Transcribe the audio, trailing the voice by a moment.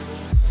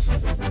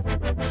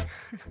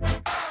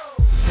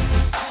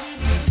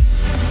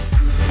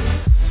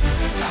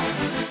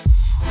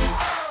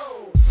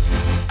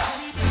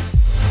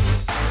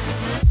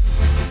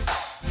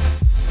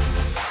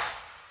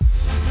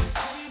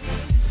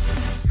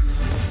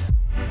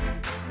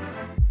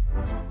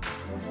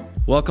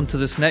Welcome to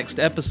this next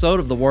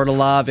episode of the Word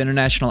Alive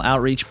International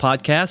Outreach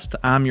Podcast.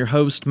 I'm your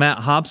host, Matt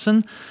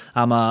Hobson.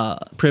 I'm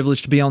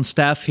privileged to be on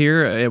staff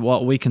here at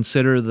what we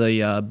consider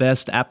the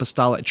best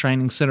apostolic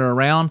training center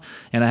around,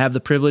 and I have the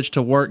privilege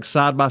to work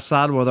side by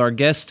side with our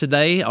guest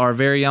today, our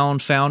very own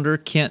founder,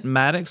 Kent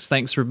Maddox.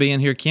 Thanks for being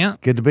here, Kent.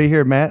 Good to be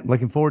here, Matt.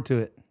 Looking forward to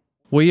it.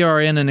 We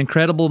are in an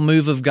incredible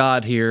move of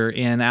God here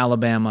in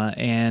Alabama,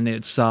 and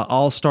it's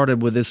all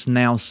started with this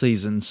now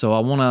season. So I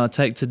want to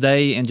take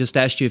today and just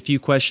ask you a few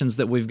questions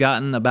that we've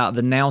gotten about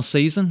the now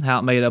season, how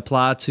it may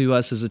apply to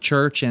us as a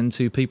church and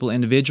to people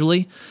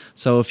individually.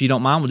 So if you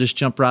don't mind, we'll just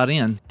jump right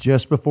in.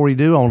 Just before you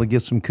do, I want to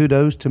give some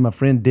kudos to my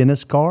friend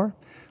Dennis Carr.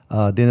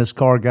 Dennis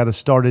Carr got us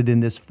started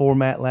in this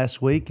format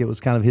last week. It was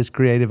kind of his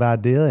creative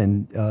idea,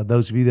 and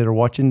those of you that are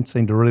watching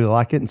seem to really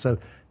like it. And so,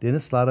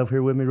 Dennis, slide over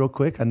here with me real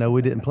quick. I know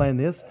we didn't plan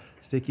this.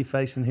 Stick your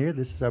face in here.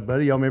 This is our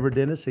buddy. Y'all remember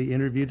Dennis? He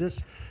interviewed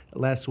us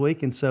last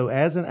week. And so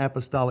as an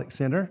apostolic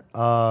center,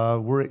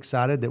 we're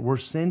excited that we're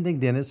sending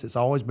Dennis. It's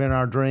always been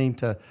our dream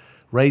to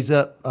raise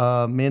up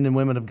men and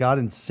women of God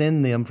and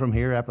send them from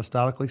here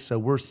apostolically. So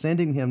we're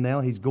sending him now.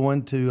 He's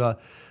going to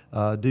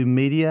do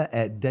media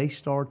at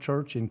Daystar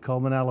Church in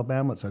Cullman,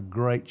 Alabama. It's a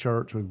great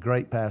church with a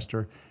great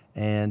pastor.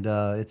 And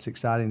it's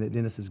exciting that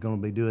Dennis is going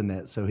to be doing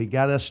that. So he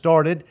got us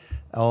started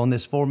on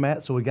this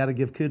format, so we got to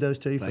give kudos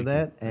to you for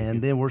that.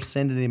 And then we're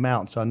sending him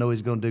out, so I know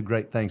he's going to do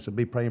great things. So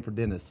be praying for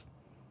Dennis.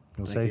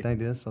 You want to say anything,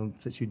 Dennis,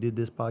 since you did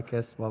this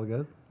podcast a while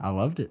ago? I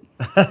loved it.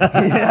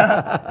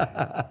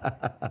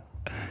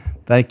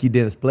 Thank you,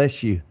 Dennis.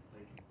 Bless you.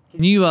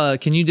 Can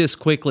you just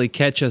quickly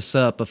catch us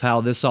up of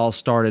how this all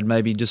started,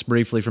 maybe just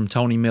briefly from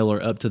Tony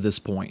Miller up to this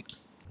point?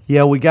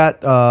 Yeah, we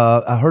got,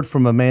 I heard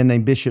from a man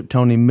named Bishop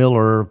Tony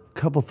Miller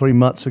 3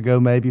 months ago,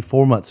 maybe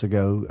 4 months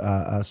ago,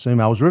 I assume.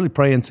 I was really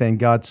praying, saying,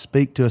 God,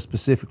 speak to us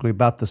specifically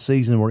about the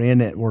season we're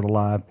in at Word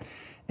Alive.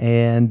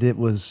 And it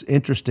was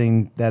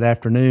interesting that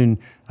afternoon,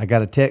 I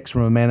got a text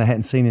from a man I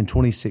hadn't seen in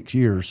 26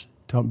 years.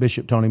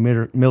 Bishop Tony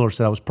Miller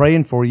said, I was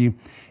praying for you,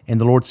 and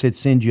the Lord said,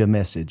 send you a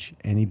message.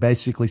 And he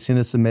basically sent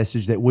us a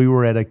message that we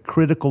were at a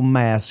critical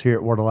mass here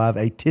at Word Alive,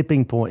 a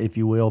tipping point, if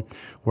you will,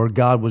 where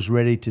God was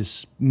ready to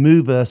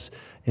move us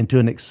into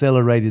an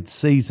accelerated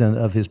season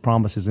of his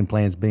promises and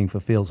plans being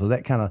fulfilled. So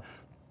that kind of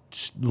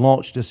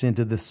launched us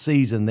into the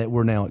season that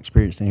we're now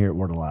experiencing here at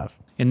Word Alive.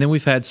 And then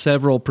we've had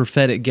several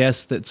prophetic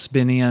guests that's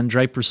been in.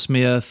 Draper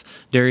Smith,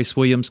 Darius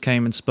Williams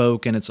came and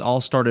spoke, and it's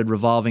all started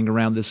revolving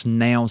around this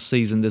now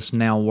season, this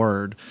now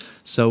word.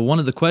 So one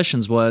of the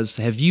questions was,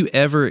 have you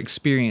ever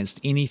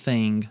experienced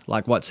anything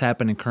like what's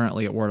happening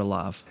currently at Word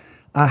Alive?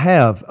 I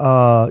have.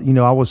 I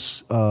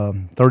was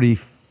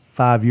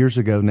 35 years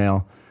ago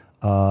now.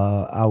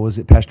 I was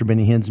at Pastor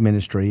Benny Hinn's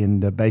ministry,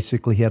 and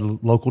basically he had a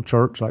local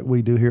church like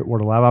we do here at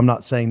Word Alive. I'm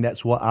not saying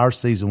that's what our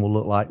season will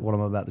look like, what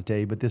I'm about to tell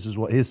you, but this is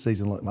what his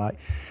season looked like.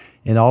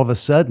 And all of a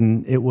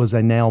sudden, it was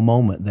a now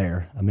moment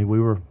there. I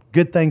mean,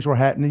 good things were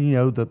happening.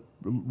 The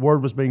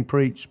word was being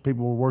preached,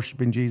 people were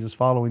worshiping Jesus,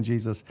 following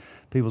Jesus,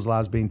 people's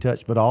lives being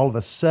touched. But all of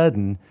a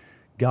sudden,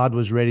 God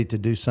was ready to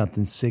do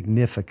something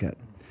significant.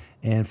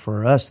 And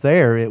for us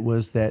there, it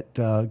was that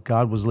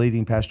God was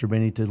leading Pastor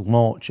Benny to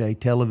launch a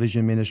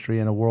television ministry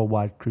and a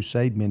worldwide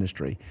crusade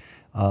ministry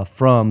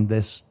from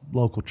this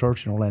local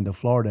church in Orlando,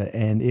 Florida,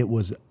 and it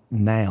was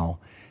now.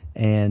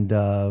 And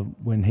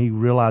when he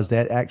realized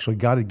that, actually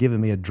God had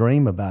given me a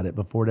dream about it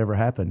before it ever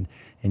happened,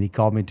 and he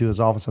called me to his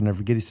office. I'll never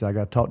forget. He said, I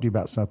got to talk to you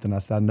about something. I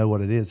said, I know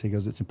what it is. He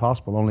goes, it's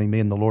impossible. Only me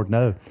and the Lord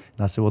know.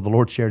 And I said, well, the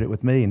Lord shared it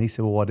with me. And he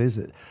said, well, what is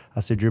it? I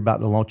said, you're about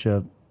to launch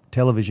a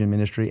television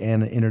ministry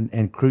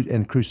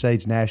and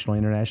crusades nationally,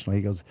 internationally.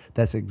 He goes,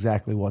 that's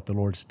exactly what the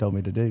Lord's told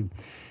me to do.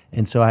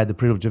 And so I had the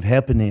privilege of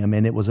helping him,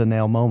 and it was a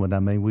now moment. I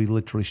mean, we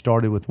literally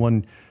started with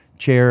one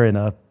chair in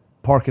a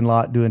parking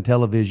lot doing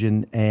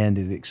television, and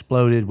it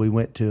exploded. We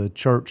went to a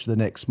church the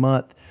next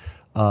month.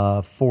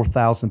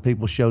 4,000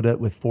 people showed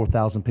up with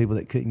 4,000 people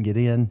that couldn't get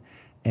in.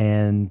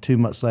 And 2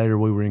 months later,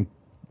 we were in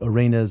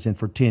arenas, and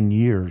for 10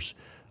 years,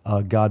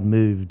 God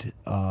moved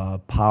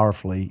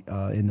powerfully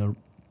in the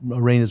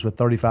arenas with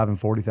 35 and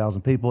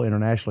 40,000 people,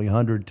 internationally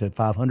 100 to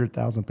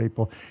 500,000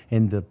 people,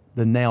 and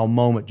the now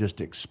moment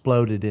just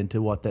exploded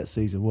into what that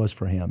season was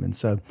for him. And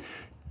so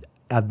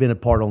I've been a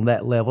part on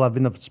that level. I've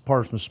been a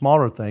part of some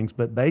smaller things,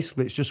 but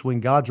basically it's just when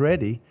God's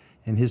ready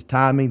and his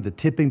timing, the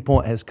tipping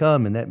point has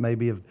come, and that may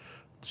be of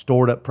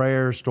stored up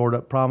prayers, stored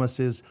up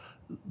promises.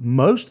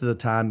 Most of the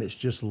time it's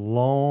just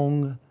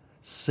long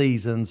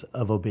seasons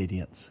of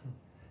obedience.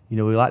 We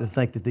like to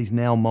think that these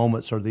now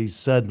moments or these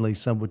suddenly,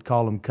 some would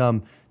call them,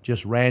 come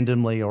just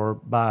randomly or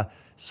by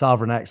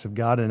sovereign acts of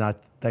God, and I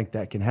think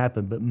that can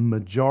happen. But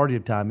majority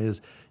of the time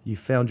is you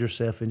found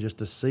yourself in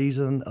just a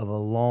season of a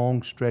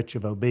long stretch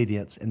of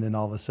obedience, and then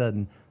all of a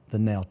sudden the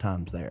now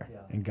time's there,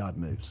 and God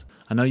moves.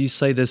 I know you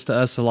say this to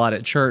us a lot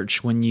at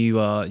church when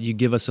you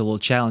give us a little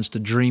challenge to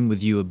dream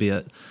with you a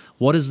bit.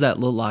 What does that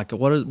look like?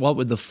 What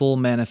would the full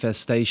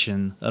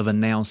manifestation of a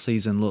now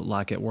season look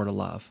like at Word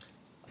Alive?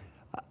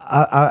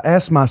 I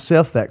asked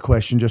myself that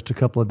question just a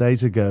couple of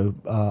days ago.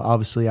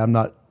 Obviously, I'm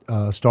not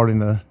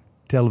starting a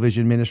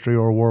television ministry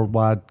or a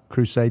worldwide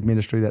crusade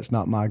ministry. That's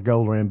not my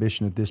goal or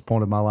ambition at this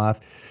point of my life.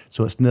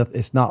 So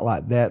it's not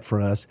like that for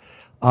us.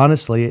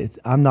 Honestly,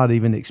 I'm not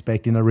even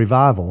expecting a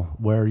revival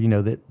where,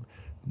 that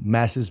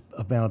masses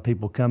amount of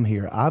people come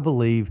here. I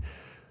believe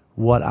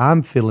what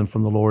I'm feeling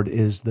from the Lord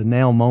is the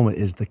now moment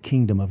is the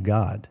kingdom of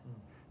God,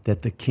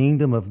 that the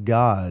kingdom of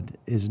God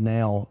is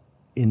now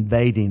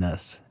invading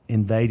us,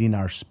 invading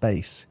our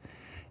space.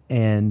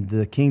 And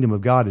the kingdom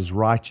of God is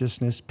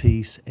righteousness,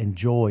 peace, and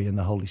joy in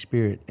the Holy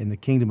Spirit. And the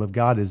kingdom of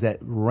God is that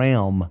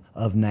realm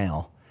of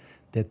now,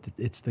 that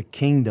it's the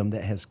kingdom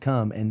that has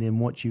come. And then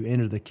once you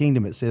enter the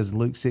kingdom, it says in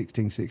Luke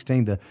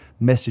 16:16, the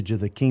message of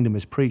the kingdom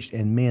is preached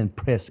and men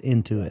press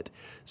into it.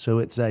 So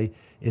it's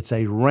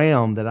a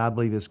realm that I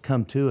believe has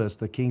come to us,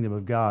 the kingdom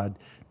of God,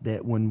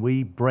 that when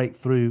we break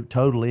through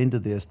totally into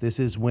this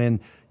is when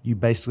you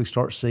basically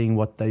start seeing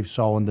what they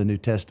saw in the New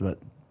Testament.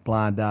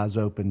 Blind eyes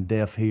open,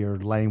 deaf hear,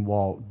 lame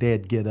walk,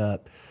 dead get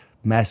up.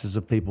 Masses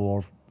of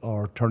people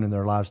are turning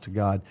their lives to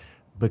God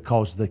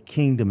because the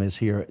kingdom is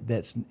here.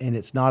 And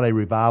it's not a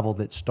revival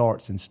that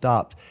starts and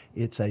stops.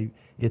 It's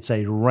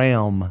a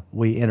realm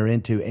we enter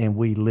into, and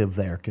we live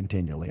there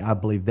continually. I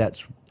believe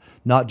that's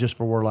not just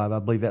for Word Alive. I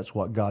believe that's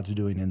what God's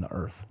doing in the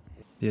earth.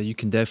 Yeah, you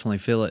can definitely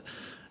feel it.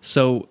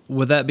 So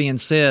with that being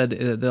said,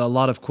 a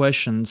lot of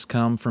questions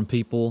come from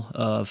people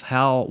of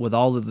how, with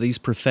all of these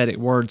prophetic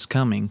words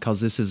coming,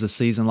 because this is a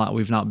season like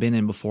we've not been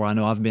in before. I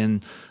know I've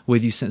been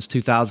with you since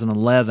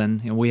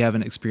 2011, and we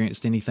haven't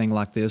experienced anything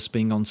like this,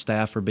 being on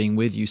staff or being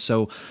with you.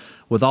 So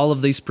with all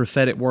of these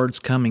prophetic words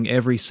coming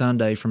every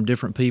Sunday from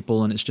different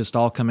people, and it's just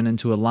all coming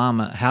into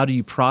alignment, how do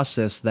you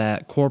process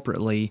that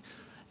corporately,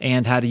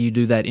 and how do you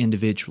do that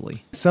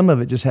individually? Some of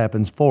it just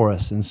happens for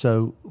us, and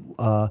so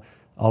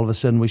all of a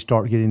sudden we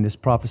start getting this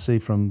prophecy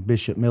from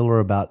Bishop Miller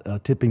about a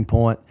tipping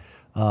point.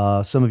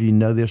 Some of you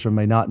know this or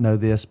may not know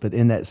this, but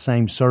in that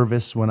same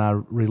service, when I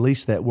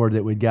released that word,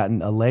 that we'd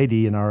gotten a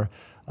lady in our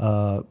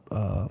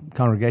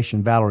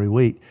congregation, Valerie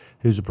Wheat,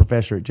 who's a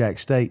professor at Jack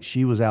State.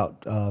 She was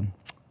out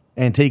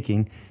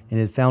antiquing and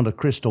had found a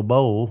crystal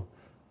bowl,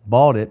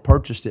 bought it,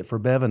 purchased it for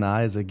Bev and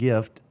I as a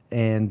gift,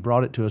 and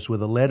brought it to us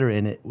with a letter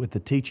in it with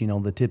the teaching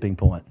on the tipping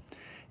point.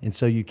 And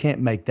so you can't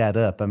make that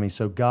up. I mean,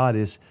 so God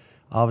is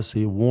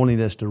obviously wanting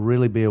us to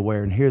really be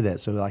aware and hear that.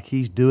 So like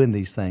he's doing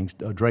these things.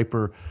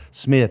 Draper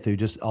Smith, who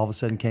just all of a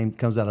sudden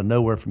comes out of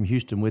nowhere from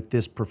Houston with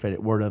this prophetic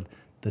word of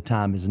the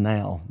time is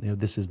now.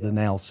 This is the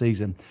now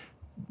season.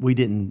 We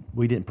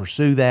didn't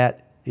pursue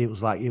that. It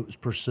was like it was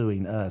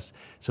pursuing us.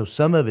 So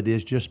some of it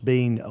is just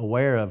being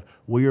aware of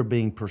we are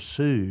being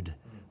pursued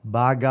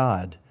by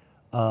God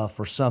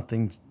for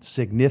something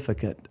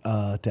significant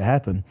to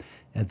happen.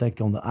 And I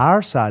think on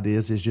our side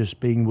is just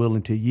being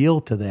willing to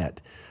yield to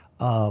that.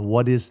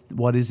 What is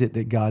it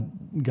that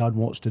God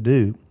wants to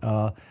do?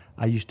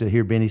 I used to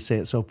hear Benny say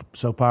it so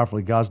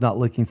powerfully. God's not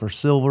looking for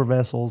silver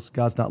vessels.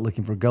 God's not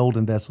looking for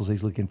golden vessels.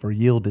 He's looking for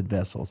yielded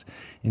vessels.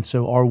 And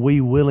so are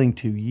we willing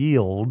to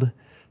yield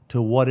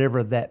to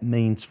whatever that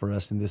means for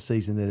us in this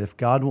season? That if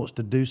God wants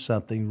to do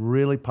something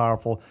really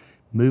powerful,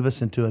 move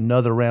us into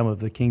another realm of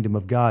the kingdom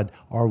of God,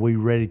 are we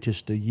ready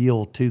just to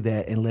yield to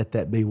that and let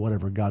that be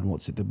whatever God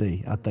wants it to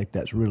be? I think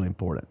that's really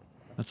important.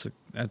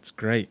 That's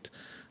great.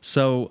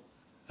 So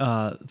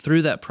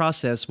through that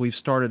process, we've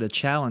started a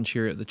challenge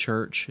here at the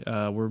church.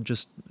 We're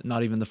just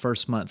not even the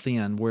first month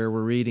in, where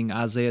we're reading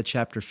Isaiah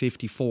chapter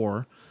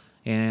 54,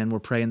 and we're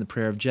praying the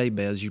prayer of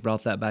Jabez. You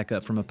brought that back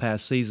up from a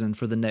past season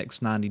for the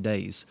next 90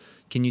 days.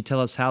 Can you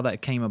tell us how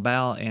that came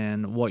about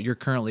and what you're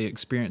currently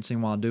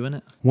experiencing while doing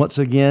it? Once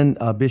again,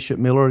 Bishop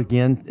Miller,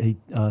 he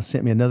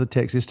sent me another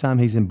text. This time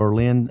he's in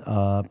Berlin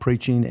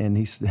preaching, and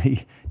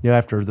he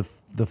after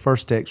the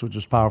first text, which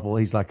was powerful,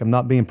 he's like, I'm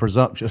not being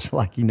presumptuous,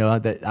 like,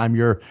 that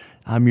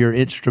I'm your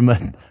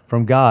instrument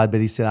from God.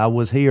 But he said, I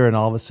was here, and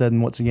all of a sudden,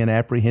 once again,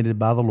 apprehended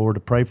by the Lord to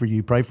pray for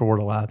you, pray for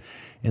Word Alive.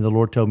 And the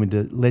Lord told me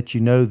to let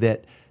you know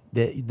that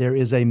there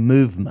is a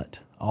movement,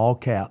 all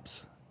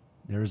caps.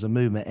 There is a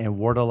movement, and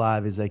Word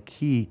Alive is a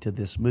key to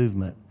this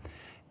movement.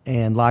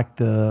 And like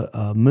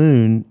the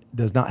moon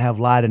does not have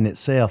light in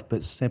itself,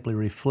 but simply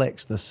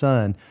reflects the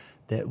sun,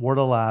 that Word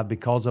Alive,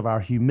 because of our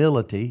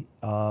humility,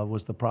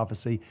 was the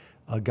prophecy,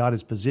 God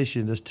has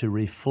positioned us to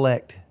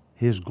reflect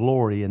His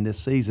glory in this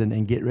season.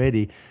 And get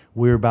ready,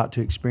 we're about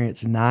to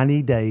experience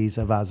 90 days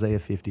of Isaiah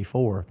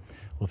 54.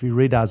 Well, if you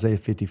read Isaiah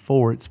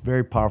 54, it's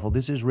very powerful.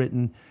 This is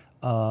written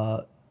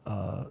to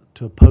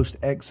a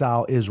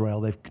post-exile Israel.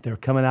 They're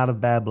coming out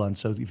of Babylon.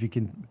 So if you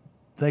can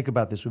think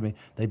about this with me,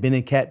 they've been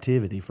in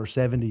captivity for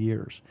 70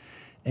 years.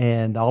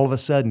 And all of a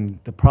sudden,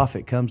 the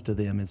prophet comes to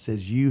them and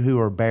says, you who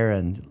are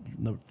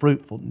barren,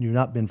 fruitful, you've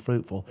not been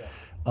fruitful,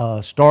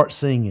 start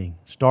singing,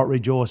 start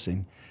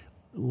rejoicing.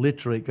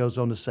 Literally, it goes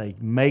on to say,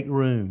 make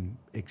room,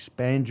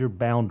 expand your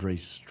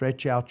boundaries,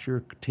 stretch out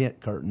your tent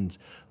curtains,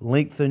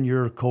 lengthen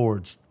your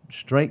cords,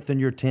 strengthen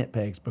your tent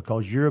pegs,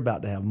 because you're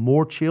about to have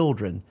more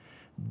children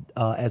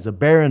as a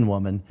barren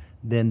woman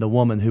than the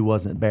woman who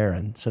wasn't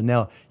barren. So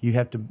now you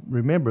have to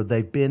remember,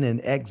 they've been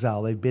in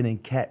exile, they've been in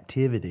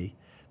captivity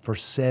for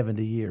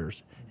 70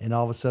 years. And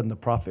all of a sudden the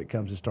prophet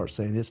comes and starts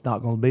saying, it's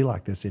not going to be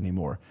like this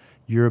anymore.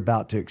 You're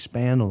about to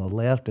expand on the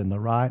left and the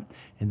right.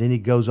 And then he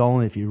goes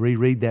on, if you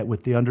reread that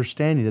with the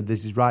understanding of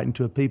this, he's writing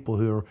to a people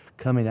who are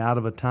coming out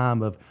of a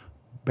time of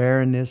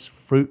barrenness,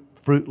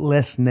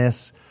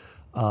 fruitlessness,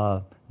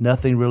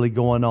 nothing really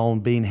going on,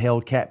 being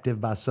held captive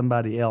by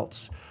somebody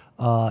else.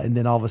 And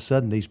then all of a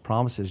sudden these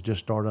promises just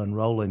start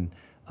unrolling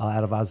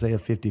out of Isaiah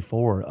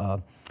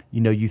 54.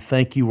 You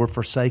think you were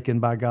forsaken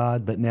by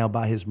God, but now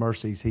by His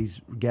mercies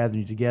He's gathered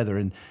you together.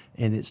 And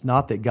it's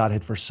not that God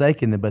had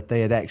forsaken them, but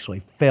they had actually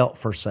felt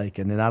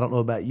forsaken. And I don't know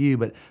about you,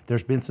 but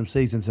there's been some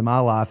seasons in my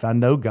life, I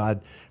know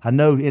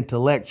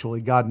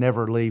intellectually God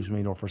never leaves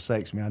me nor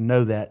forsakes me. I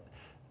know that,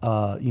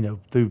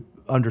 through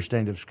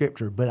understanding of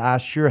Scripture, but I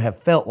sure have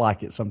felt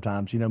like it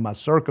sometimes. My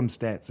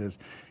circumstances,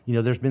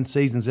 there's been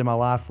seasons in my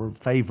life where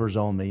favors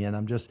on me, and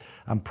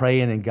I'm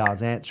praying and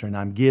God's answering.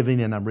 I'm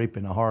giving and I'm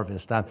reaping a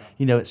harvest.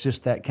 It's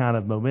just that kind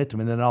of momentum,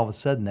 and then all of a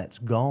sudden that's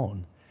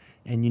gone.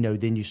 And,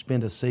 then you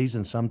spend a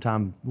season,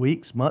 sometimes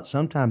weeks, months,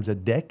 sometimes a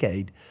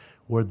decade,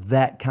 where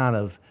that kind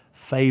of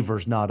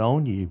favor's not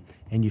on you.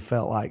 And you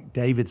felt like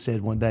David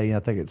said one day,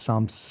 I think it's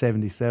Psalm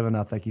 77,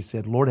 I think he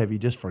said, Lord, have you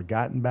just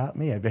forgotten about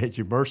me? Has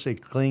your mercy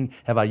clean?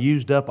 Have I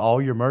used up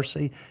all your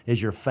mercy?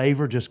 Is your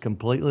favor just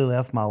completely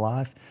left my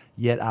life?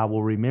 Yet I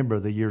will remember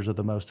the years of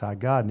the Most High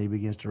God. And he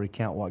begins to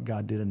recount what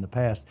God did in the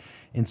past.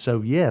 And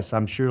so, yes,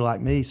 I'm sure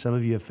like me, some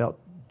of you have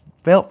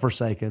felt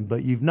forsaken,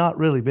 but you've not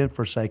really been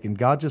forsaken.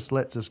 God just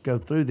lets us go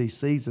through these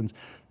seasons,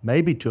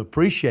 maybe to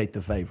appreciate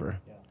the favor,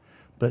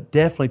 but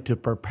definitely to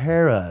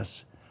prepare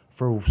us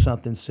for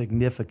something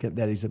significant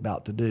that He's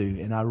about to do.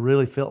 And I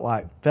really felt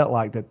like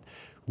that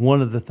one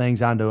of the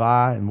things I know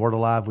and Word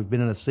Alive, we've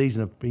been in a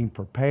season of being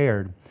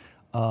prepared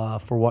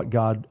for what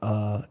God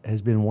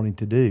has been wanting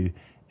to do.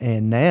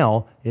 And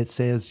now it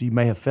says you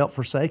may have felt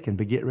forsaken,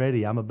 but get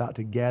ready. I'm about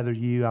to gather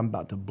you. I'm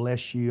about to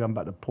bless you. I'm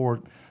about to pour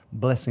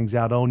blessings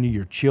out on you.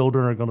 Your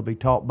children are going to be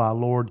taught by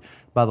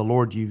the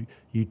Lord.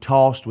 You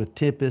tossed with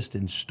tempest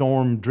and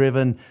storm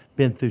driven,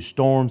 been through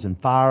storms and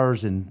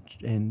fires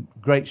and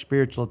great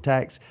spiritual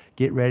attacks.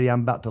 Get ready.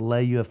 I'm about to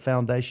lay you a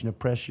foundation of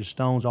precious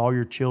stones. All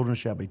your children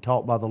shall be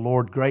taught by the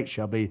Lord. Great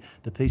shall be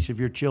the peace of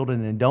your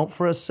children. And don't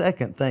for a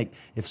second think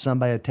if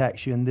somebody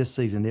attacks you in this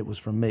season, it was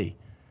from me.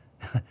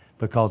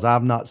 Because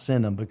I've not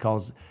sent them,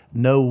 because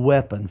no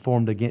weapon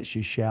formed against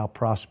you shall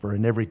prosper,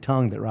 and every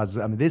tongue that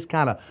rises. This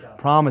kind of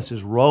promise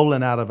is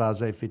rolling out of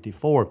Isaiah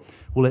 54.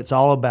 Well, it's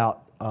all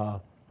about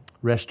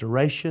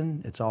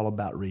restoration. It's all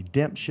about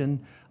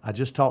redemption. I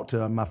just talked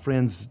to my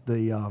friends,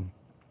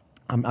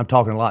 I'm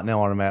talking a lot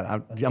now, aren't I,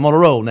 Matt? I'm on a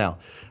roll now.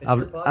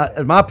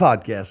 My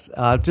podcast.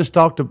 I just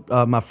talked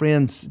to my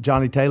friends,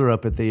 Johnny Taylor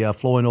up at the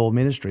Flowing Oil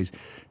Ministries.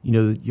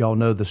 Y'all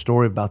know the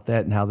story about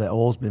that and how that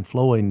oil's been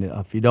flowing.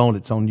 If you don't,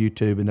 it's on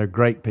YouTube, and they're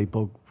great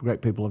people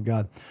of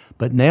God.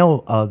 But now,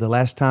 the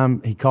last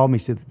time he called me,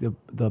 he said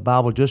the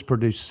Bible just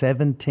produced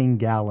 17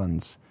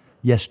 gallons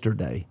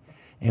yesterday.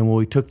 And when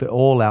we took the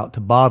oil out to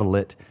bottle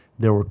it,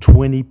 there were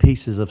 20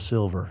 pieces of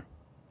silver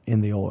in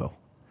the oil.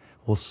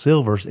 Well,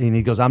 silver, and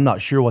he goes, I'm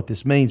not sure what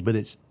this means, but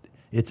it's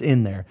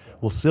in there.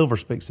 Well, silver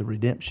speaks of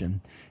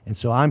redemption. And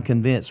so I'm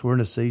convinced we're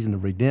in a season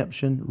of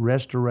redemption,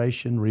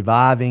 restoration,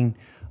 reviving.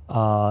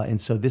 And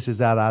so this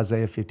is out of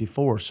Isaiah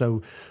 54.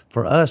 So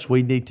for us,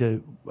 we need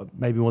to,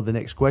 maybe one of the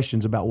next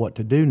questions about what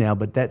to do now,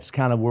 but that's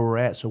kind of where we're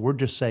at. So we're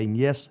just saying,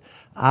 yes,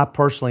 I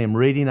personally am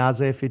reading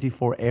Isaiah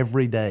 54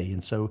 every day.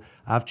 And so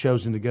I've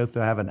chosen to go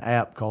through, I have an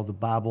app called the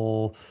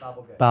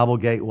Bible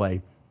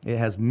Gateway. It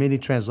has many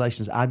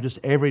translations.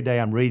 Every day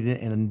I'm reading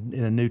it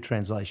in a new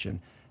translation,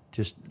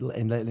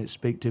 and letting it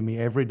speak to me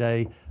every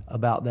day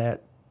about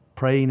that,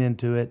 praying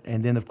into it,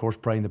 and then, of course,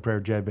 praying the prayer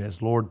of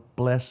Jabez. Lord,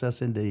 bless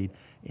us indeed.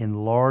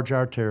 Enlarge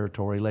our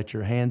territory. Let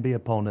your hand be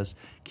upon us.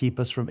 Keep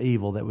us from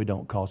evil that we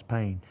don't cause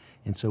pain.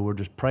 And so we're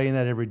just praying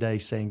that every day,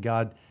 saying,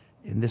 God,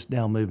 in this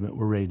now movement,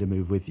 we're ready to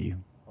move with you.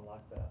 I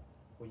like that.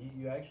 Well,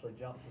 you actually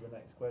jumped to the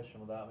next question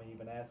without me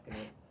even asking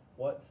it.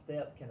 What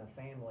step can a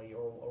family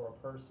or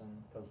a person,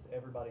 because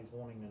everybody's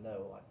wanting to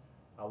know, like,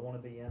 I want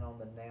to be in on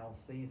the now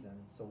season,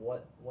 so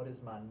what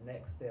is my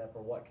next step,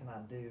 or what can I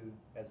do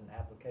as an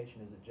application?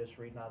 Is it just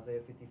reading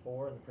Isaiah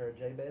 54 and the prayer of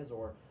Jabez,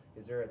 or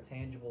is there a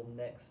tangible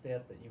next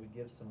step that you would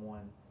give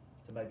someone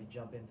to maybe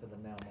jump into the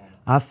now moment?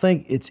 I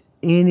think it's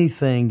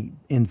anything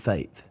in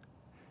faith.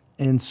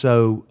 And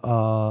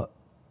so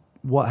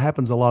what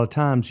happens a lot of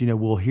times,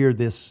 we'll hear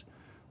this,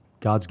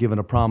 God's given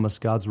a promise,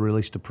 God's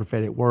released a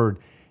prophetic word,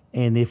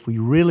 and if we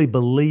really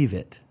believe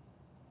it,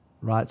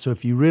 right? So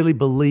if you really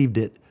believed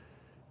it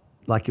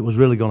like it was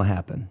really going to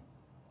happen,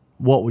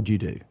 what would you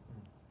do?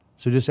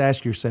 So just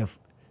ask yourself,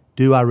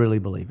 do I really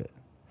believe it?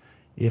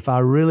 If I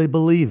really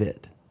believe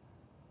it,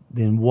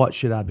 then what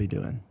should I be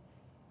doing?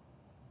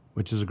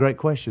 Which is a great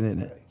question,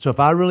 isn't it? So if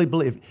I really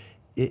believe,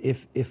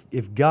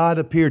 if God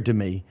appeared to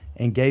me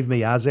and gave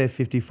me Isaiah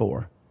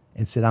 54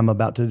 and said, I'm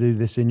about to do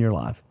this in your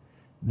life,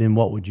 then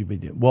what would you be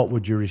doing? What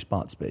would your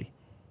response be?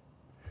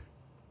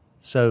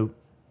 So,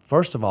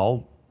 first of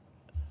all,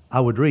 I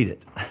would read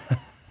it.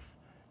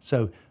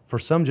 So, for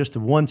some, just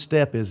one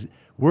step is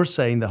we're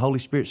saying the Holy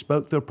Spirit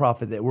spoke through a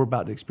prophet that we're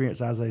about to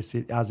experience Isaiah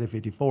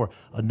 54.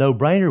 A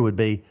no-brainer would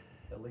be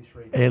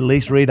at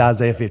least read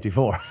Isaiah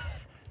 54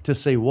 to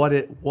see what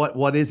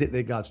is it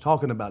that God's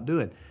talking about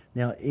doing.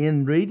 Now,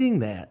 in reading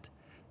that,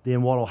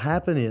 then what will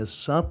happen is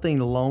something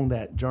along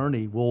that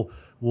journey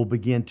will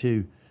begin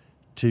to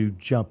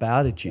jump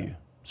out at you.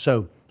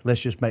 So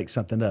let's just make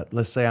something up.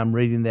 Let's say I'm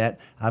reading that.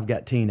 I've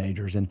got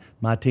teenagers, and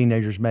my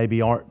teenagers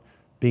maybe aren't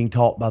being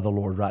taught by the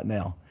Lord right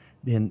now.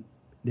 Then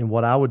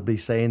what I would be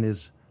saying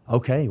is,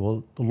 okay,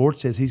 well, the Lord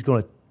says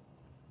the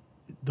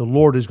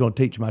Lord is going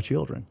to teach my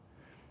children.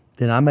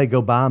 Then I may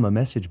go buy them a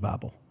Message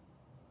Bible,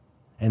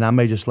 and I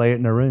may just lay it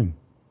in their room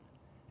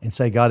and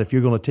say, God, if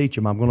you're going to teach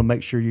them, I'm going to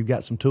make sure you've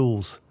got some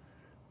tools,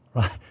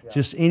 right? Yeah.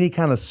 Just any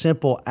kind of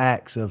simple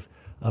acts of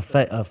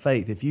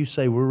faith. If you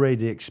say we're ready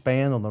to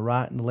expand on the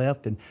right and the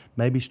left, and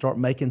maybe start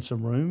making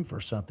some room for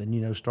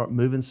something, start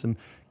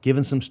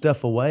giving some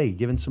stuff away,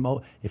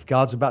 if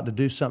God's about to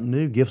do something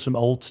new, give some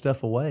old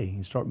stuff away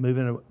and start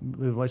moving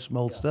away some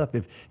old stuff.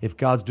 If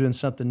God's doing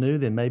something new,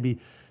 then maybe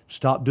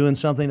stop doing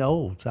something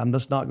old. I'm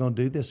just not going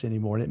to do this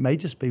anymore. And it may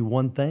just be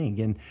one thing.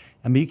 And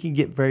I mean, you can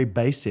get very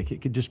basic.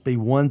 It could just be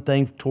one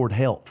thing toward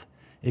health.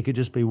 It could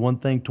just be one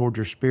thing toward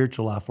your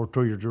spiritual life or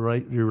toward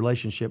your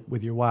relationship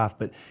with your wife.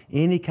 But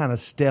any kind of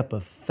step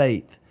of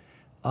faith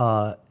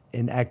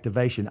and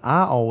activation,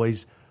 I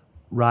always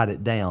write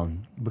it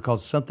down,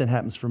 because something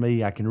happens for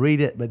me, I can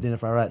read it, but then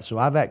if I write, so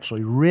I've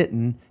actually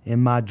written in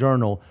my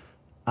journal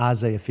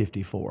Isaiah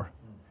 54.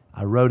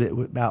 I wrote it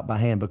out by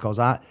hand because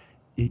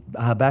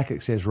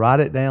Habakkuk says, write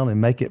it down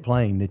and make it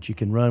plain that you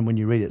can run when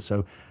you read it.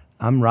 So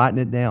I'm writing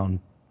it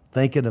down,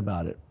 thinking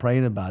about it,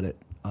 praying about it,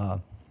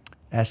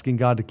 asking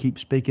God to keep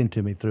speaking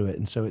to me through it.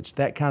 And so it's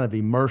that kind of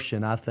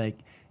immersion, I think,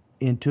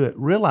 into it,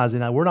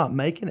 realizing we're not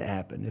making it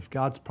happen. If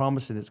God's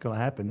promising it's going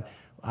to happen,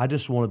 I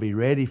just want to be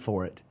ready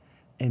for it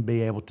and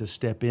be able to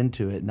step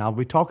into it. And I'll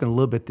be talking a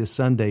little bit this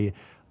Sunday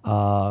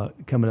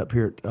coming up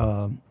here,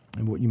 and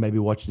you may be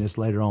watching this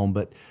later on,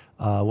 but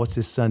what's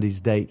this Sunday's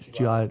date? It's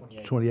July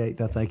 28th,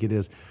 I think it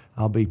is.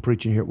 I'll be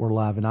preaching here at Word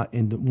Alive.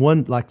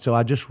 So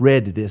I just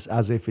read this,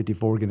 Isaiah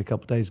 54, again a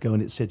couple days ago,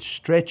 and it said,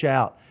 stretch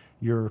out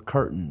your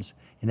curtains.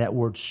 And that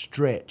word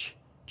stretch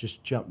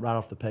just jumped right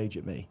off the page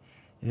at me.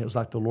 And it was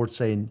like the Lord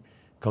saying,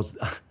 because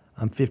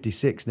I'm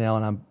 56 now,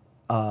 and I'm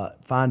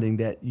finding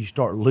that you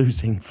start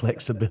losing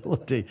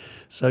flexibility.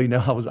 So,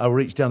 I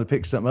reached down to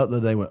pick something up the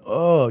other day and went,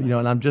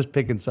 and I'm just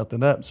picking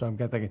something up. So I'm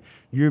kind of thinking,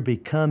 you're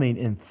becoming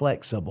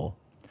inflexible.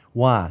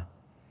 Why?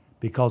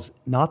 Because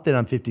not that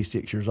I'm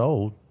 56 years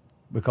old,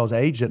 because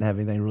age doesn't have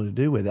anything really to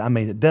do with it. I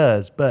mean, it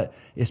does, but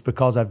it's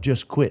because I've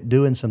just quit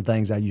doing some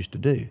things I used to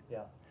do. Yeah.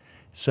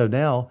 So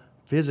now,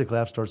 physically,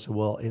 I've started to say,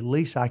 well, at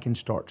least I can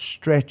start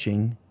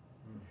stretching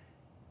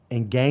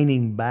and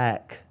gaining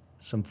back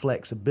some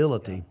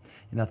flexibility. Yeah.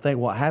 And I think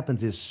what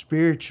happens is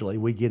spiritually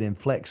we get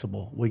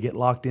inflexible. We get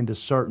locked into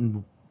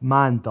certain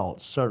mind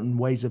thoughts, certain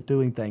ways of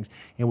doing things,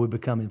 and we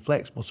become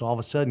inflexible. So all of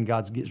a sudden,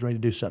 God gets ready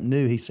to do something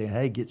new. He's saying,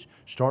 hey,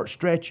 start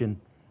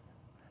stretching,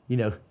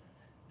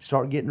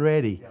 start getting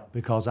ready,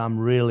 because I'm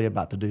really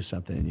about to do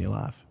something in your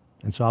life.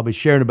 And so I'll be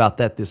sharing about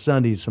that this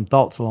Sunday, some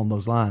thoughts along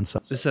those lines.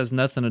 So, this has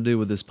nothing to do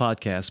with this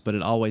podcast, but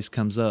it always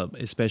comes up,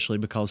 especially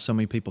because so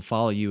many people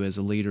follow you as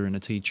a leader and a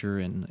teacher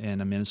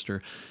and a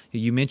minister.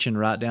 You mentioned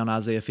write down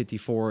Isaiah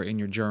 54 in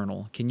your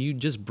journal. Can you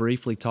just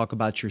briefly talk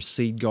about your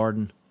seed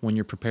garden when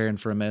you're preparing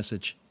for a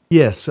message?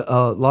 Yes.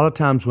 A lot of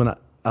times when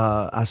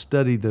I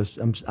study this,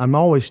 I'm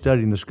always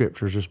studying the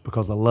Scriptures just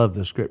because I love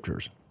the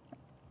Scriptures.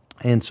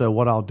 And so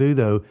what I'll do,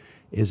 though,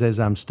 is as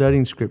I'm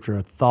studying Scripture,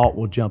 a thought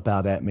will jump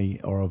out at me,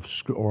 or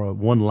a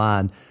one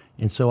line,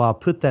 and so I'll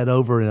put that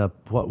over in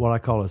what I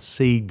call a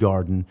seed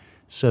garden.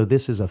 So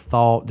this is a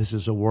thought, this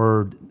is a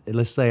word.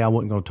 Let's say I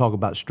wasn't going to talk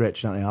about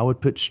stretch now. I would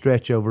put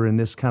stretch over in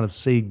this kind of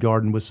seed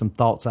garden with some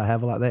thoughts I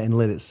have like that, and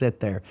let it sit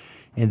there.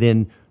 And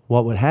then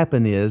what would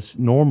happen is,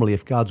 normally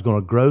if God's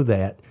going to grow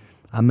that,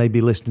 I may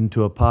be listening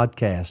to a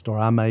podcast, or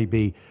I may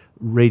be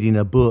reading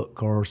a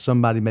book, or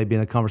somebody may be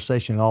in a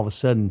conversation, and all of a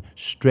sudden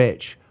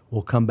stretch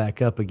will come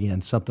back up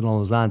again, something along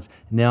those lines.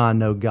 Now I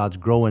know God's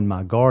growing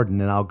my garden,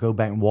 and I'll go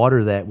back and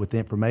water that with the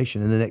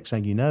information. And the next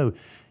thing you know,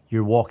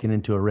 you're walking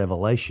into a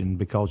revelation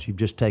because you've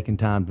just taken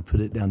time to put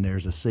it down there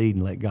as a seed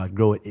and let God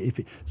grow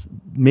it.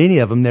 Many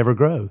of them never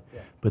grow,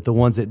 but the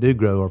ones that do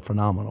grow are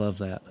phenomenal. Love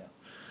that.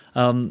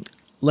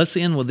 Let's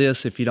end with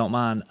this, if you don't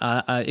mind.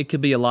 It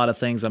could be a lot of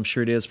things. I'm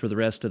sure it is for the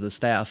rest of the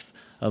staff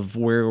of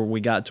where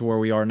we got to where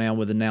we are now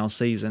with the now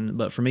season.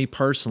 But for me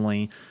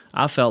personally,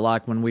 I felt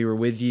like when we were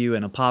with you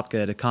in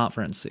Apopka at a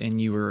conference and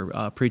you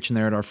were preaching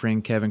there at our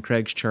friend Kevin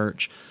Craig's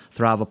church,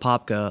 Thrive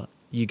Apopka,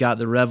 you got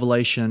the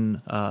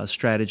revelation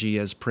strategy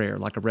as prayer,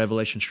 like a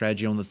revelation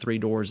strategy on the 3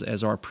 doors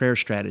as our prayer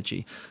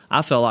strategy.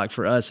 I felt like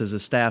for us as a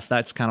staff,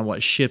 that's kind of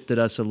what shifted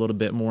us a little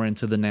bit more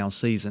into the now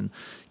season.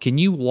 Can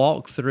you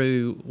walk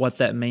through what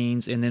that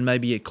means, and then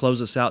maybe it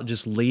close us out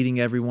just leading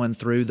everyone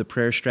through the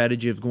prayer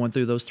strategy of going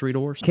through those 3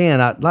 doors?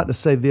 I'd like to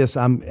say this.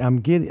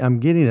 I'm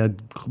getting a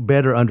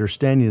better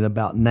understanding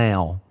about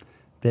now.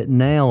 That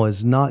now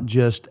is not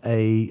just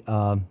a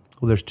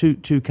Well, there's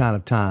two kind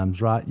of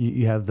times, right?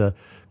 You have the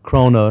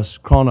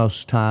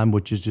chronos time,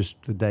 which is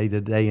just the day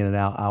to day in and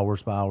out,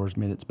 hours by hours,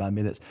 minutes by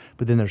minutes.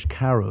 But then there's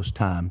kairos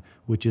time,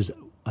 which is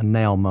a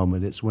now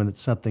moment. It's when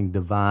it's something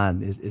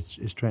divine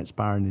is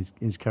transpiring in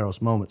these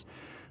kairos moments.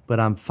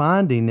 But I'm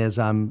finding as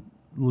I'm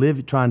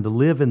trying to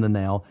live in the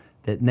now,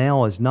 that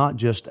now is not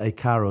just a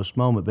kairos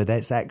moment, but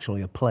that's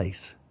actually a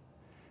place.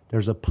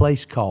 There's a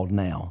place called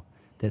now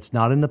that's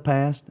not in the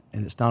past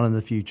and it's not in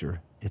the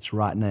future. It's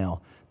right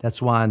now.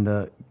 That's why on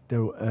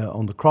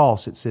the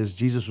cross it says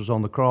Jesus was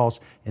on the cross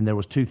and there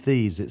was two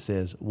thieves. It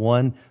says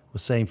one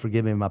was saying,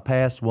 "Forgive me in my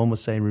past." One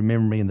was saying,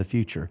 "Remember me in the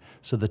future."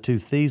 So the two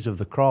thieves of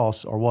the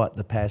cross are what?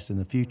 The past and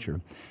the future.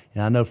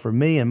 And I know for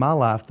me in my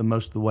life,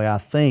 the way I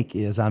think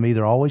is I'm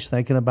either always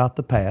thinking about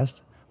the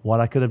past, what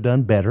I could have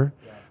done better,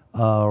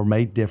 or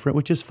made different,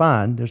 which is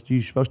fine.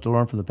 You're supposed to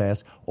learn from the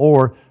past,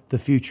 or the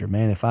future.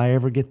 Man, if I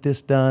ever get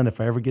this done,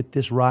 if I ever get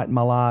this right in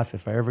my life,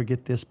 if I ever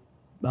get this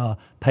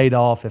paid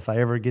off, if I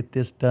ever get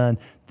this done,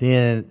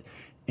 then,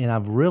 and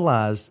I've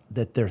realized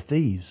that they're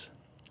thieves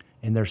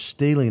and they're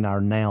stealing our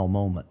now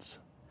moments,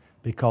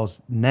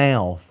 because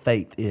now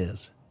faith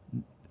is.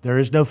 There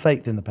is no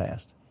faith in the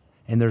past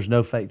and there's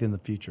no faith in the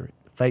future.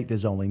 Faith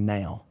is only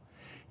now.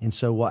 And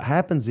so what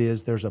happens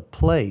is there's a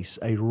place,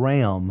 a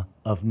realm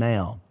of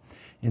now.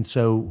 And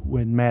so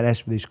when Matt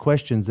asked me these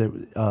questions,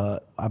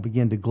 I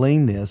began to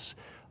glean this,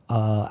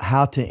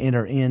 how to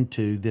enter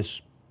into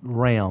this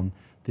realm,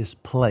 this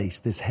place,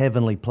 this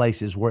heavenly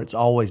places where it's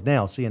always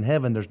now. See, in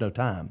heaven, there's no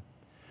time.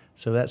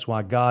 So that's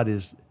why God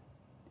is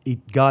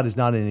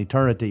not in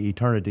eternity,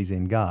 eternity's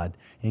in God.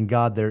 In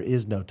God, there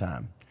is no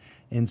time.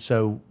 And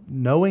so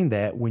knowing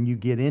that when you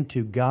get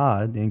into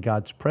God and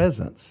God's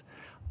presence,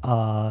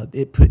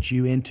 it puts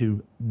you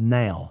into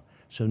now.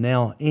 So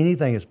now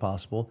anything is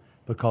possible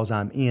because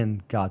I'm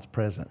in God's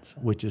presence,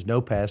 which is no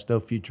past, no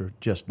future,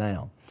 just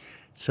now.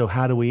 So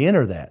how do we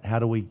enter that? How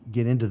do we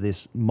get into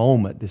this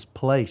moment, this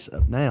place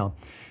of now?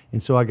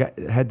 And so I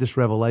had this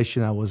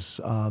revelation.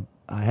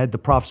 I had the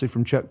prophecy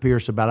from Chuck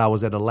Pierce about I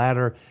was at a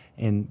ladder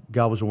and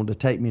God was wanting to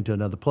take me into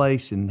another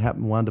place, and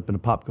happened to wind up in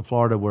Apopka,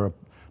 Florida, where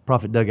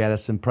Prophet Doug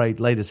Addison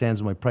laid his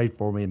hands on me, prayed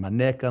for me, and my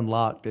neck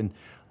unlocked, and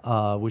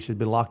which had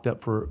been locked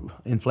up for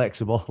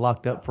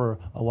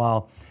a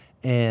while.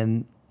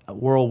 And a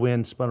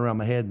whirlwind spun around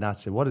my head, and I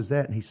said, "What is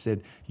that?" And he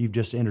said, "You've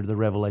just entered the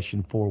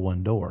Revelation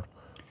 4:1 door."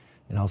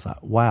 And I was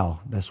like, wow,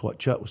 that's what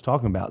Chuck was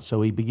talking about.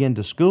 So he began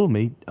to school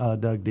me,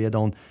 Doug did,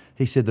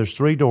 he said there's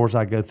 3 doors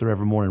I go through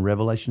every morning: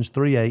 Revelations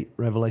 3:8,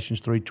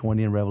 Revelations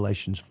 3:20, and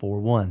Revelations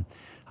 4:1.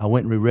 I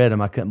went and reread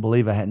them. I couldn't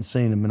believe I hadn't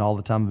seen them in all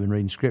the time I've been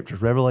reading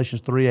scriptures.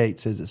 Revelations 3:8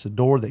 says it's a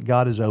door that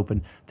God has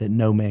opened that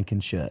no man can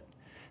shut.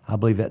 I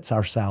believe that's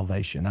our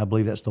salvation. I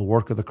believe that's the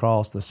work of the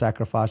cross, the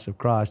sacrifice of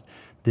Christ.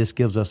 This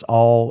gives us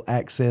all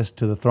access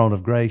to the throne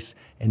of grace,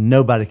 and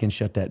nobody can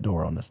shut that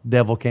door on us. The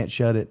devil can't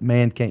shut it.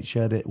 Man can't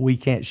shut it. We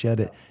can't shut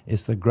it.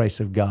 It's the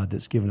grace of God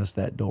that's given us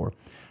that door.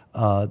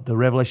 The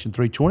Revelation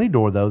 3:20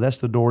 door, though, that's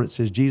the door that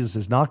says Jesus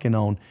is knocking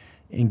on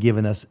and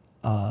giving us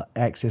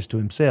access to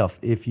himself.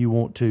 If you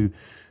want to,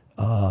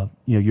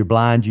 you're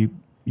blind,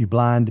 you're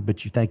blind,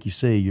 but you think you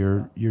see.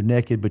 You're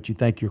naked, but you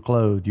think you're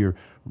clothed. You're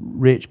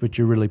rich, but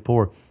you're really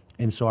poor.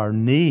 And so our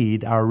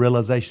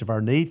realization of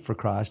our need for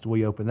Christ,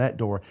 we open that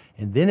door.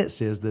 And then it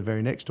says the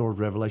very next door is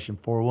Revelation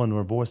 4:1,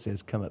 where a voice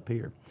says, "Come up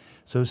here."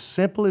 So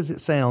simple as it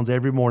sounds,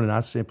 every morning I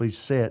simply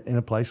sit in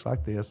a place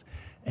like this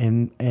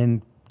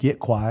and get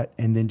quiet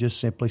and then just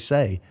simply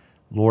say,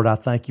 "Lord, I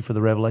thank you for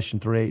the Revelation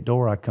 3:8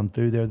 door. I come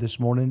through there this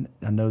morning.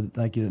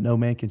 Thank you that no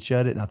man can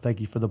shut it. And I thank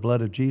you for the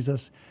blood of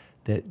Jesus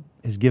that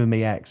has given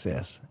me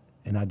access."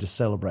 And I just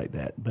celebrate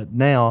that. But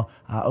now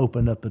I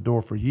open up the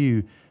door for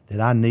you, that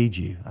I need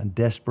you. I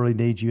desperately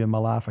need you in my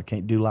life. I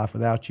can't do life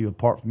without you.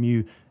 Apart from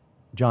you,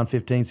 John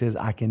 15 says,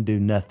 I can do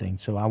nothing.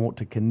 So I want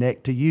to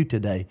connect to you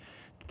today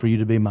for you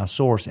to be my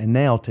source. And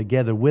now,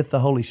 together with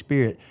the Holy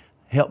Spirit,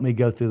 help me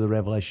go through the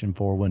Revelation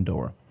 4:1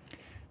 door.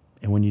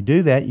 And when you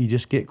do that, you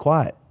just get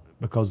quiet,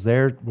 because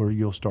there where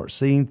you'll start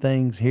seeing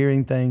things,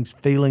 hearing things,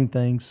 feeling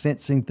things,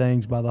 sensing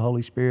things by the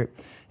Holy Spirit.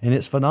 And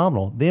it's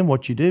phenomenal. Then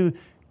what you do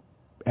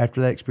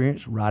after that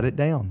experience, write it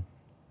down,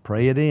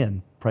 pray it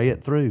in, pray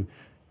it through.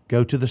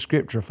 Go to the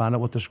Scripture, find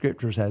out what the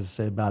Scriptures has to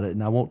say about it.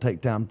 And I won't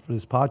take time for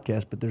this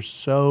podcast, but there's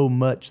so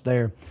much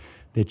there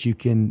that you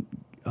can,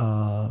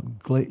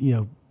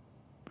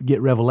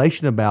 get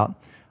revelation about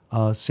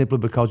simply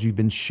because you've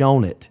been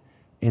shown it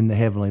in the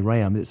heavenly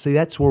realm. See,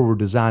 that's where we're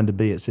designed to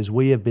be. It says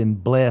we have been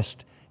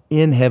blessed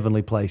in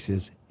heavenly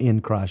places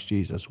in Christ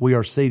Jesus. We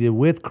are seated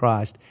with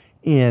Christ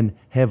in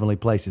heavenly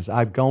places.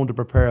 I've gone to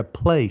prepare a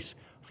place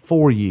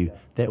for you,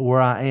 that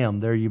where I am,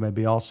 there you may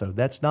be also.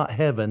 That's not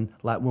heaven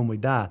like when we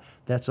die.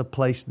 That's a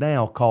place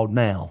now called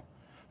now,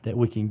 that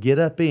we can get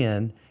up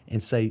in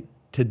and say,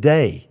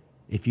 today,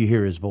 if you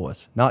hear his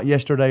voice. Not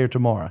yesterday or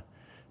tomorrow.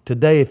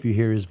 Today, if you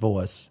hear his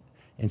voice.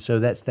 And so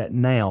that's that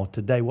now,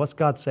 today. What's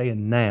God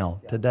saying now,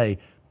 today?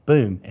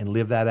 Boom, and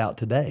live that out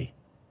today.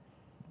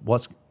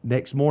 What's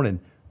next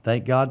morning?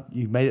 Thank God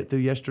you made it through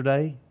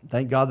yesterday.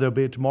 Thank God there'll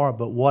be a tomorrow.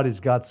 But what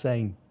is God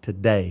saying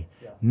today?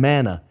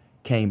 Manna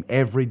came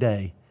every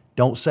day.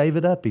 Don't save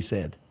it up, he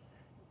said.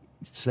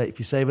 If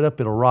you save it up,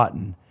 it'll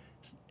rotten.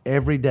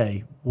 Every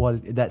day,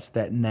 that's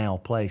that now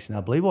place. And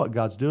I believe what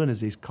God's doing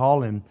is He's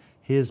calling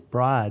His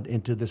bride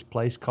into this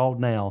place called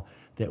now,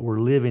 that we're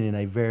living in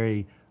a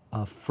very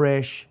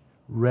fresh,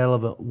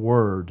 relevant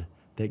word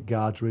that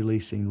God's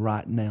releasing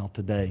right now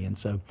today. And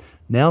so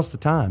now's the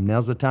time.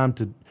 Now's the time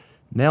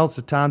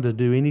to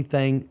do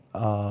anything.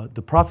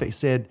 The prophet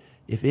said,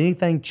 if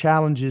anything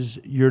challenges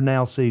your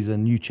now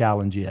season, you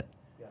challenge it.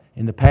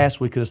 In the past,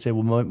 we could have said,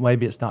 well,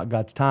 maybe it's not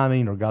God's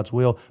timing or God's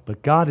will,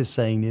 but God is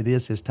saying it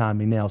is His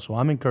timing now. So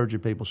I'm encouraging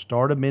people,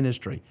 start a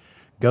ministry.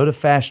 Go to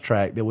Fast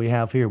Track that we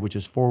have here, which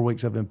is 4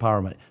 weeks of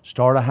empowerment.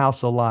 Start a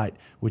House of Light,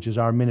 which is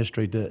our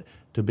ministry to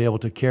be able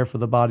to care for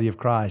the body of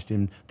Christ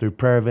and through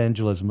prayer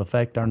evangelism,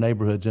 affect our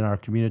neighborhoods and our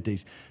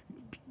communities.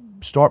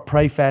 Start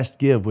Pray, Fast,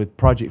 Give with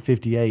Project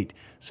 58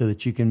 so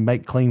that you can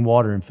make clean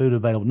water and food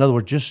available. In other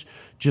words,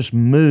 just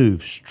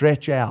move,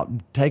 stretch out,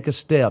 take a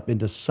step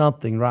into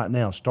something right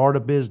now. Start a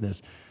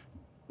business,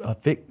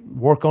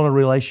 work on a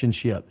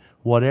relationship.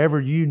 Whatever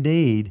you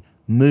need,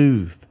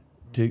 move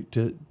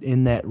to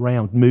in that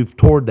realm. Move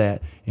toward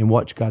that and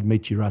watch God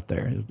meet you right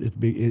there.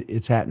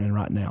 It's happening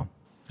right now.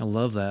 I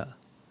love that.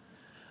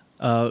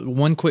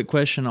 One quick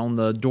question on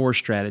the door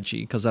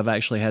strategy, because I've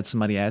actually had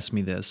somebody ask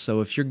me this.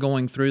 So if you're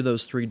going through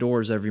those 3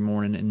 doors every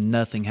morning and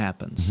nothing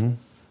happens,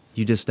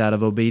 you just out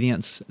of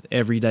obedience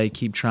every day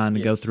keep trying to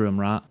go through them,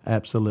 right?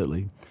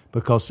 Absolutely.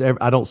 Because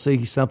I don't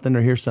see something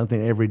or hear something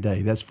every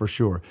day, that's for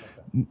sure.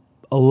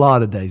 A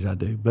lot of days I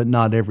do, but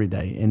not every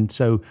day. And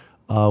so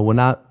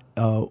one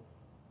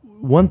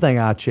thing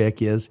I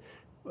check is,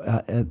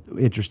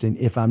 interesting,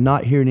 if I'm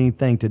not hearing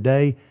anything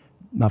today,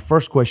 my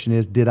first question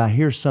is, did I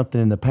hear something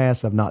in the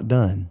past I've not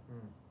done?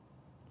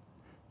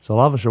 So a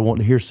lot of us are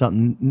wanting to hear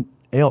something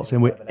else,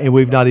 and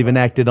we've not even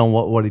acted on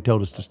what He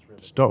told us to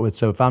start with.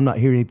 So if I'm not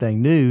hearing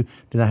anything new,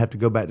 then I have to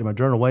go back to my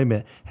journal. Wait a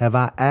minute, have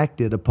I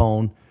acted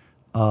upon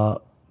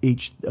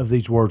each of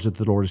these words that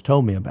the Lord has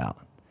told me about?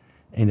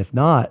 And if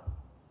not,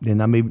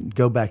 then I may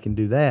go back and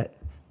do that.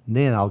 And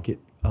then I'll get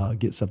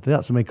something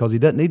else. I mean, because He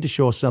doesn't need to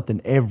show us something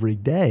every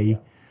day.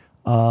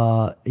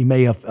 He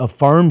may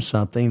affirm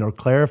something or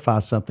clarify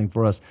something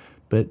for us,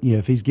 but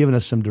if He's given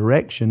us some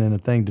direction and a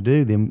thing to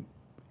do, then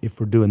if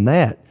we're doing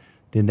that,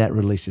 then that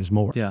releases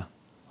more. Yeah,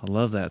 I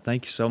love that.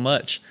 Thank you so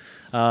much.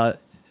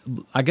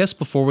 I guess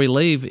before we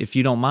leave, if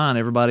you don't mind,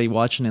 everybody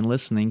watching and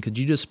listening, could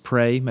you just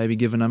pray, maybe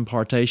give an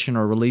impartation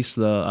or release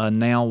the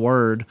now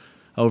word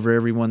over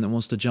everyone that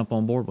wants to jump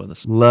on board with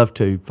us? Love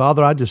to.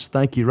 Father, I just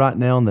thank You right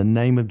now in the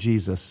name of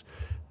Jesus,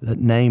 that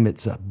name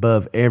it's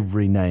above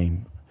every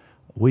name.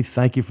 We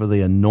thank You for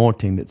the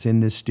anointing that's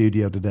in this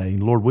studio today.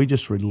 And Lord, we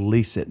just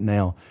release it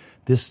now.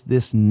 This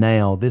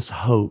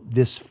hope,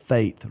 this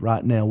faith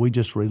right now, we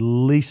just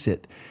release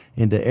it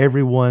into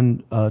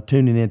everyone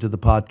tuning into the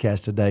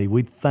podcast today.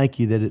 We thank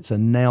You that it's a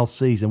now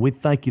season. We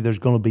thank You there's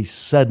going to be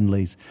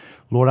suddenlies.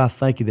 Lord, I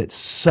thank You that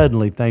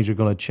suddenly things are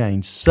going to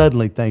change.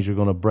 Suddenly things are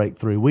going to break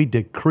through. We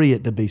decree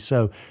it to be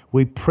so.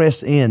 We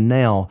press in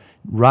now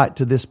right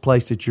to this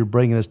place that You're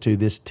bringing us to,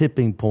 this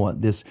tipping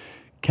point, this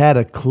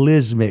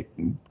cataclysmic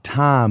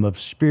time of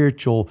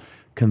spiritual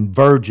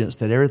convergence,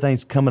 that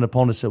everything's coming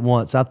upon us at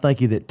once. I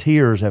thank You that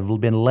tears have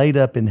been laid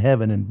up in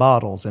heaven in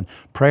bottles, and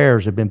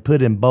prayers have been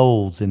put in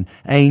bowls, and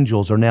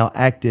angels are now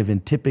active in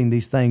tipping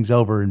these things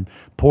over and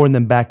pouring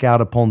them back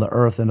out upon the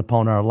earth and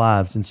upon our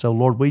lives. And so,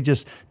 Lord, we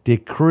just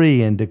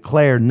decree and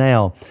declare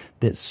now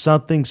that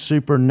something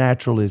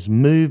supernatural is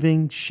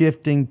moving,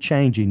 shifting,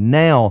 changing.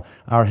 Now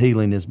our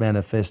healing is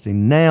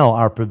manifesting. Now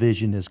our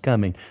provision is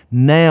coming.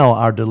 Now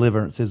our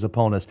deliverance is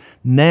upon us.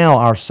 Now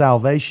our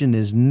salvation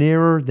is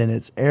nearer than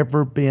it's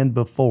ever been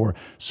before.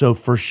 So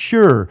for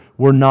sure,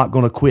 we're not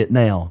going to quit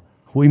now.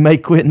 We may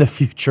quit in the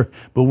future,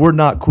 but we're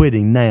not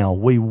quitting now.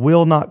 We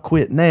will not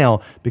quit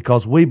now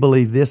because we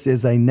believe this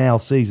is a now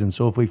season.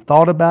 So if we've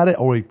thought about it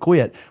or we've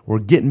quit, we're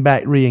getting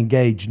back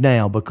re-engaged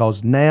now,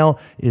 because now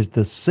is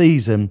the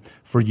season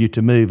for you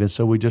to move. And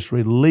so we just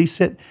release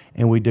it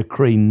and we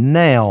decree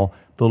now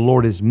the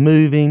Lord is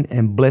moving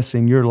and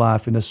blessing your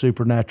life in a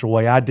supernatural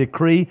way. I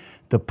decree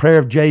the prayer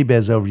of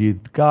Jabez over you.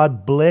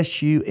 God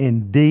bless you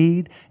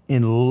indeed.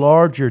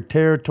 Enlarge your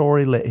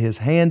territory. Let His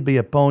hand be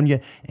upon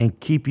you and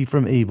keep you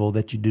from evil,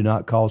 that you do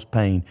not cause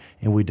pain.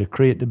 And we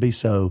decree it to be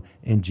so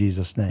in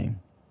Jesus' name.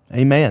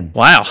 Amen.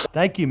 Wow.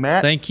 Thank you,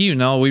 Matt. Thank you.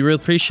 No, we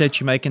really appreciate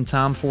you making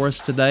time for us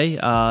today.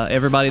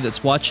 Everybody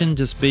that's watching,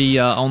 just be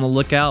on the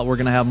lookout. We're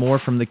going to have more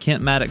from the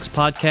Kent Maddox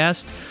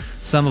podcast.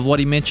 Some of what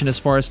he mentioned as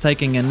far as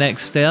taking a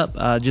next step,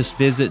 just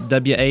visit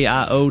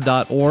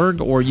waio.org,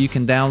 or you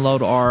can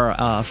download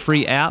our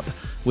free app,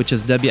 which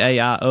is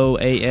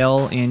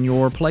WAIOAL, in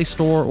your Play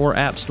Store or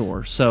App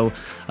Store. So,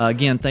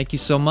 again, thank you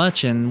so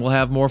much, and we'll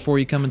have more for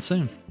you coming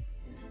soon.